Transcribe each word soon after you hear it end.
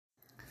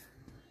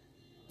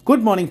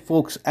Good morning,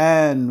 folks,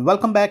 and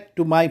welcome back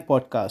to my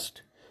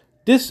podcast.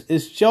 This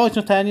is George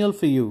Nathaniel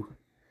for you.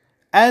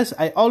 As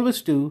I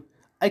always do,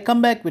 I come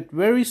back with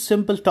very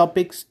simple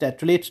topics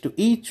that relates to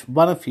each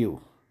one of you.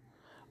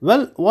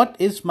 Well, what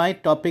is my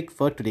topic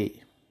for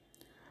today?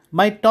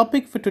 My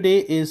topic for today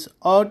is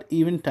odd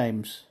even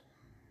times.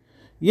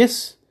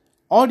 Yes,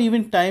 odd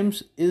even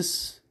times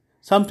is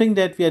something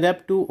that we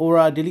adapt to over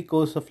our daily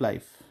course of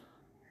life.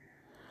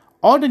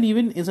 Odd and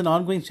even is an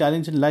ongoing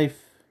challenge in life.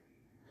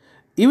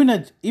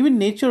 Even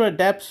nature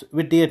adapts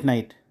with day and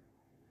night.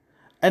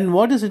 And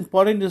what is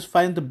important is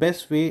find the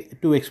best way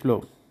to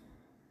explore.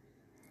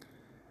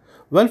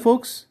 Well,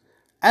 folks,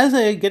 as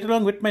I get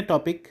along with my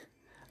topic,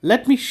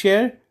 let me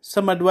share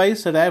some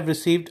advice that I have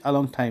received a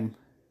long time.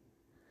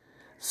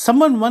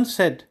 Someone once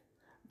said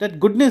that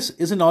goodness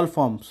is in all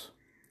forms,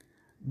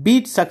 be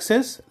it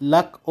success,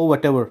 luck, or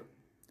whatever,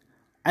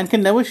 and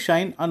can never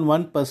shine on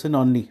one person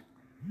only.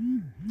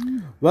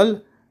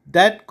 Well,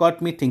 that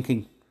got me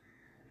thinking.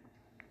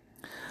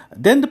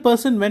 Then the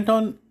person went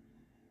on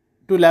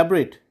to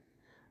elaborate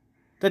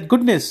that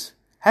goodness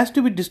has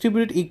to be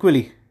distributed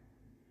equally.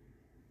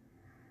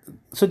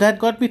 So that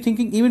got me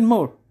thinking even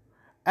more.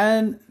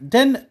 And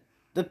then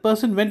that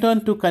person went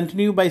on to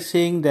continue by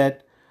saying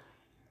that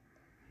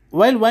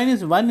while one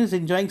is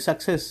enjoying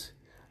success,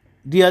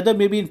 the other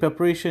may be in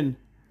preparation.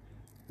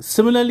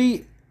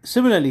 Similarly,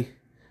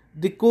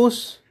 the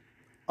course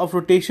of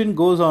rotation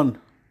goes on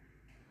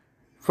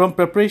from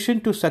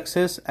preparation to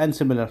success and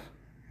similar.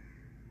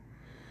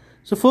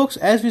 So folks,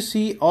 as we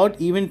see odd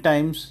even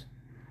times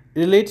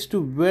relates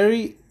to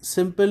very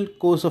simple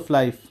course of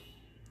life.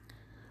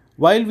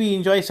 While we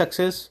enjoy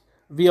success,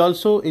 we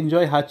also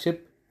enjoy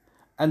hardship,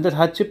 and that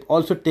hardship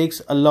also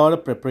takes a lot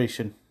of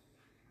preparation.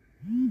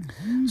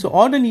 So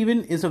odd and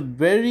even is a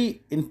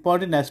very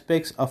important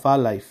aspects of our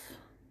life.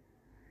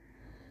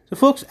 So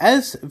folks,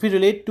 as we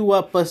relate to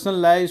our personal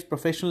lives,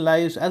 professional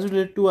lives, as we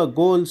relate to our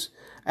goals,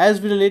 as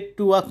we relate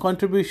to our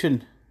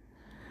contribution,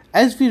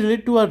 as we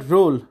relate to our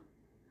role,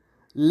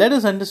 let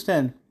us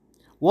understand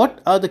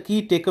what are the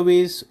key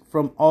takeaways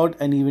from odd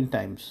and even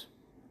times.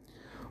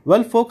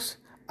 Well, folks,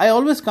 I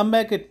always come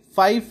back at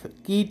 5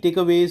 key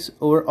takeaways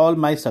over all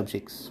my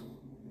subjects.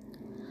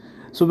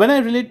 So, when I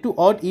relate to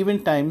odd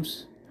even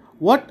times,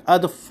 what are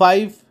the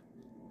 5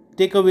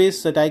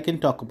 takeaways that I can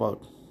talk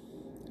about?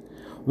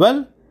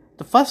 Well,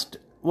 the first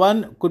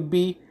one could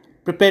be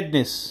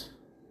preparedness.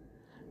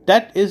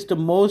 That is the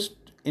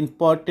most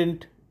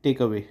important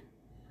takeaway.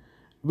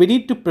 We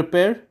need to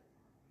prepare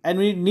and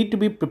we need to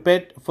be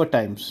prepared for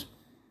times.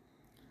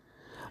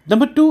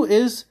 Number two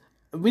is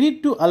we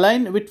need to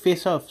align with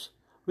face offs,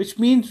 which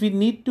means we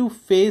need to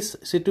face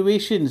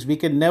situations. We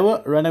can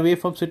never run away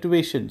from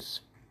situations.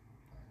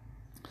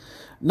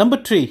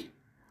 Number three,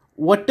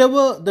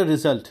 whatever the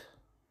result,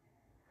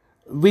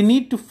 we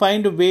need to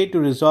find a way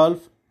to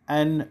resolve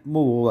and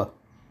move over.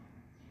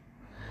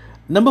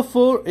 Number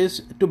four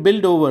is to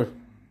build over.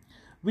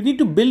 We need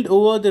to build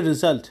over the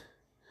result.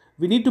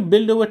 We need to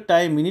build over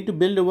time. We need to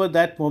build over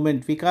that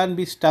moment. We can't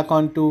be stuck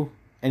onto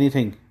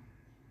anything.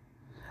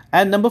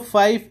 And number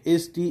five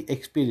is the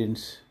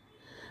experience.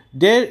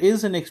 There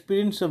is an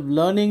experience of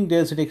learning,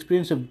 there's an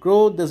experience of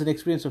growth, there's an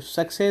experience of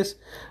success,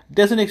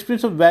 there's an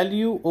experience of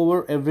value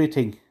over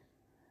everything.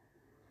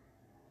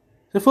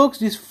 So, folks,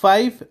 these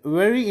 5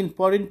 very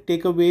important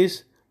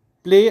takeaways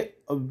play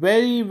a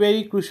very,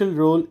 very crucial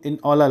role in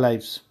all our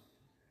lives.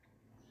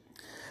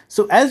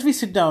 So, as we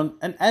sit down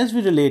and as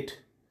we relate,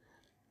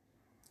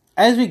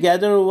 as we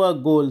gather over our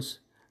goals,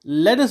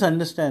 let us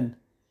understand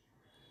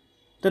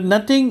that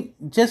nothing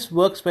just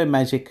works by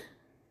magic.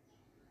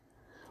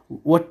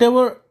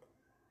 Whatever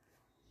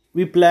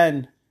we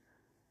plan,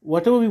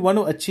 whatever we want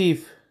to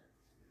achieve,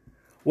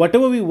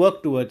 whatever we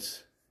work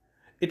towards,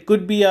 it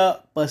could be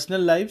our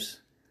personal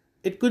lives,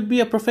 it could be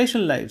our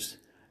professional lives,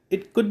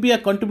 it could be our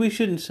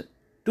contributions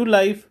to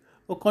life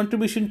or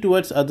contribution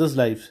towards others'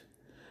 lives.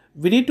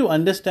 We need to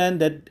understand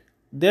that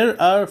there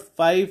are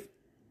 5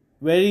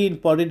 very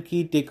important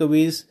key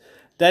takeaways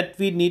that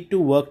we need to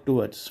work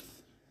towards.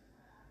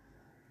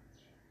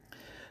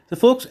 So,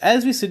 folks,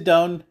 as we sit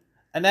down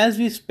and as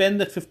we spend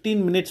that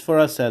 15 minutes for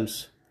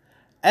ourselves,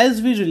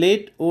 as we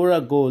relate over our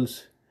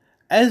goals,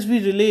 as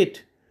we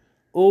relate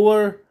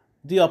over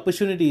the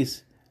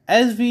opportunities,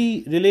 as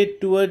we relate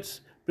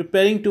towards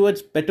preparing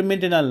towards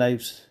betterment in our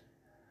lives,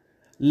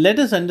 let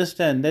us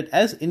understand that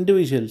as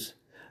individuals,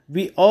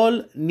 we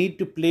all need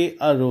to play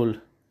our role.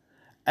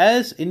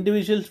 As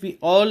individuals, we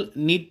all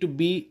need to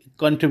be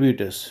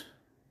contributors.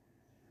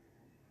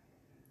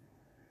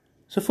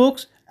 So,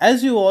 folks,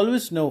 as you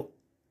always know,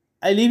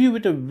 I leave you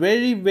with a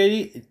very,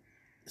 very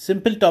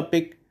simple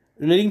topic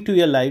relating to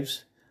your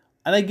lives,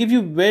 and I give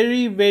you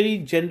very, very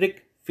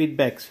generic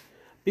feedbacks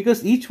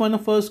because each one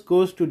of us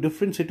goes to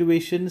different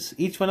situations,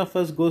 each one of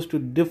us goes to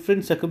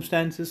different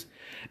circumstances,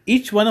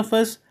 each one of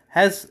us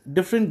has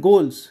different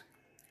goals,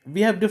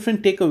 we have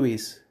different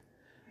takeaways,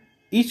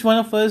 each one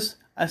of us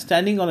are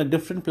standing on a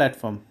different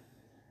platform.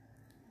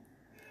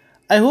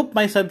 I hope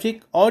my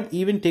subject, odd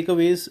even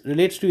takeaways,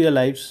 relates to your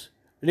lives,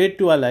 relate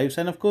to our lives,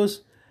 and of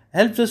course,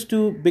 helps us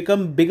to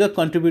become bigger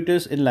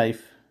contributors in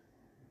life.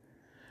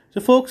 So,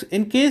 folks,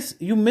 in case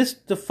you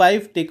missed the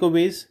 5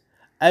 takeaways,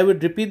 I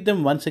would repeat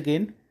them once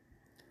again.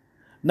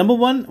 Number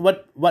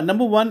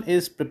one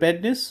is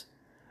preparedness.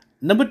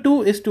 Number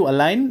two is to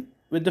align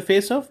with the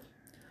face off.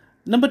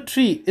 Number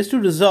three is to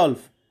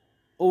resolve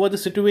over the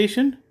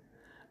situation.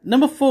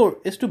 Number four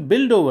is to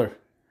build over.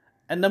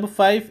 And number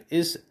five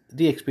is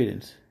the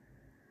experience.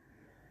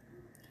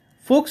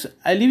 Folks,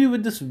 I leave you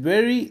with this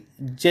very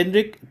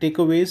generic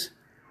takeaways.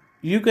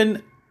 You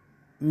can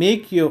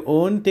make your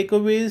own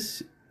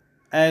takeaways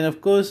and,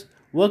 of course,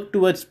 work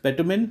towards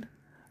betterment.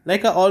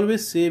 Like I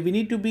always say, we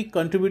need to be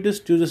contributors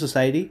to the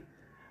society.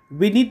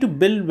 We need to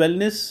build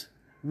wellness,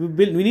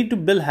 we need to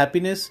build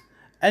happiness,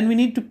 and we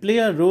need to play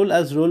a role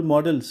as role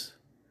models.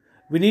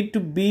 We need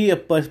to be a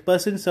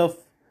persons of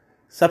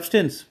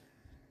substance.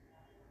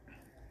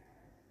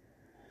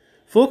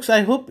 Folks,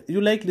 I hope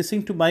you like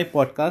listening to my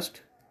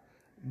podcast.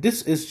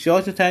 This is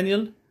George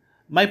Nathaniel.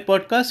 My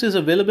podcast is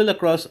available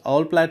across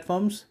all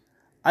platforms.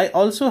 I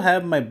also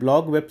have my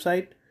blog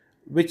website,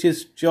 which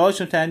is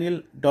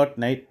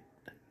georgenathaniel.net.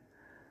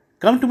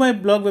 Come to my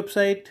blog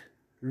website,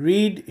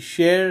 read,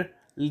 share,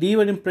 leave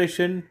an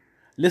impression,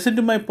 listen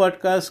to my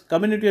podcast,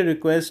 community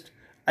request.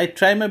 I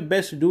try my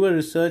best to do a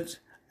research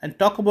and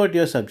talk about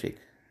your subject.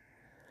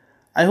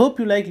 I hope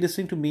you like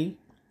listening to me.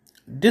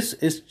 This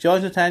is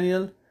George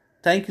Nathaniel.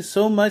 Thank you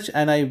so much,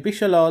 and I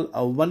wish you all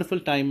a wonderful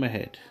time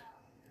ahead.